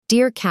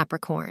Dear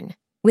Capricorn,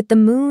 with the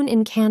moon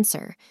in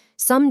Cancer,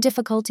 some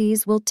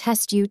difficulties will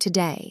test you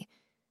today.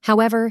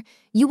 However,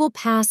 you will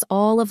pass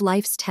all of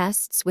life's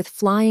tests with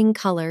flying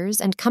colors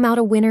and come out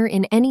a winner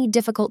in any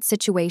difficult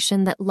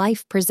situation that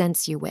life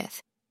presents you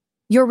with.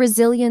 Your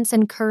resilience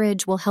and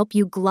courage will help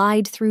you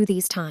glide through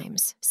these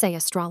times, say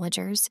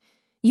astrologers.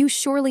 You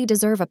surely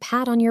deserve a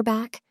pat on your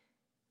back.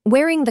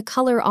 Wearing the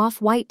color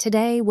off-white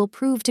today will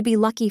prove to be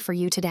lucky for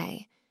you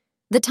today.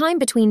 The time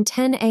between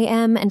 10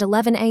 a.m. and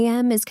 11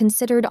 a.m. is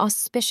considered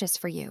auspicious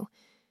for you.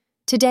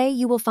 Today,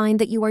 you will find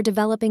that you are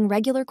developing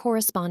regular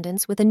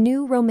correspondence with a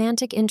new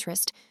romantic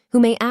interest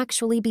who may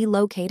actually be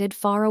located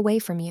far away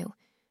from you.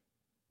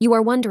 You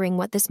are wondering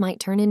what this might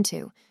turn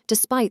into,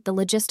 despite the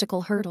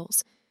logistical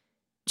hurdles.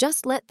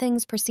 Just let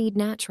things proceed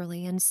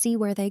naturally and see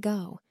where they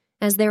go,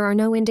 as there are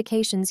no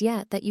indications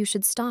yet that you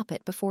should stop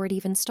it before it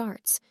even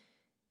starts.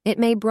 It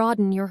may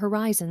broaden your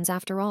horizons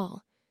after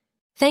all.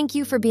 Thank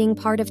you for being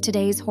part of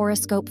today's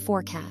horoscope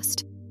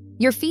forecast.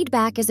 Your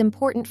feedback is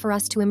important for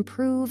us to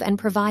improve and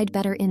provide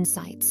better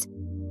insights.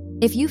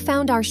 If you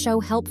found our show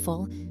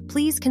helpful,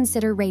 please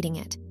consider rating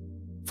it.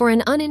 For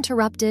an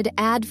uninterrupted,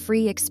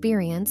 ad-free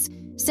experience,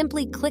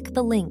 simply click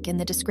the link in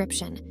the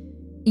description.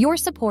 Your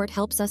support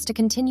helps us to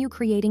continue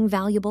creating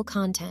valuable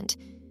content.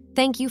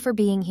 Thank you for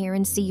being here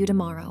and see you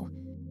tomorrow.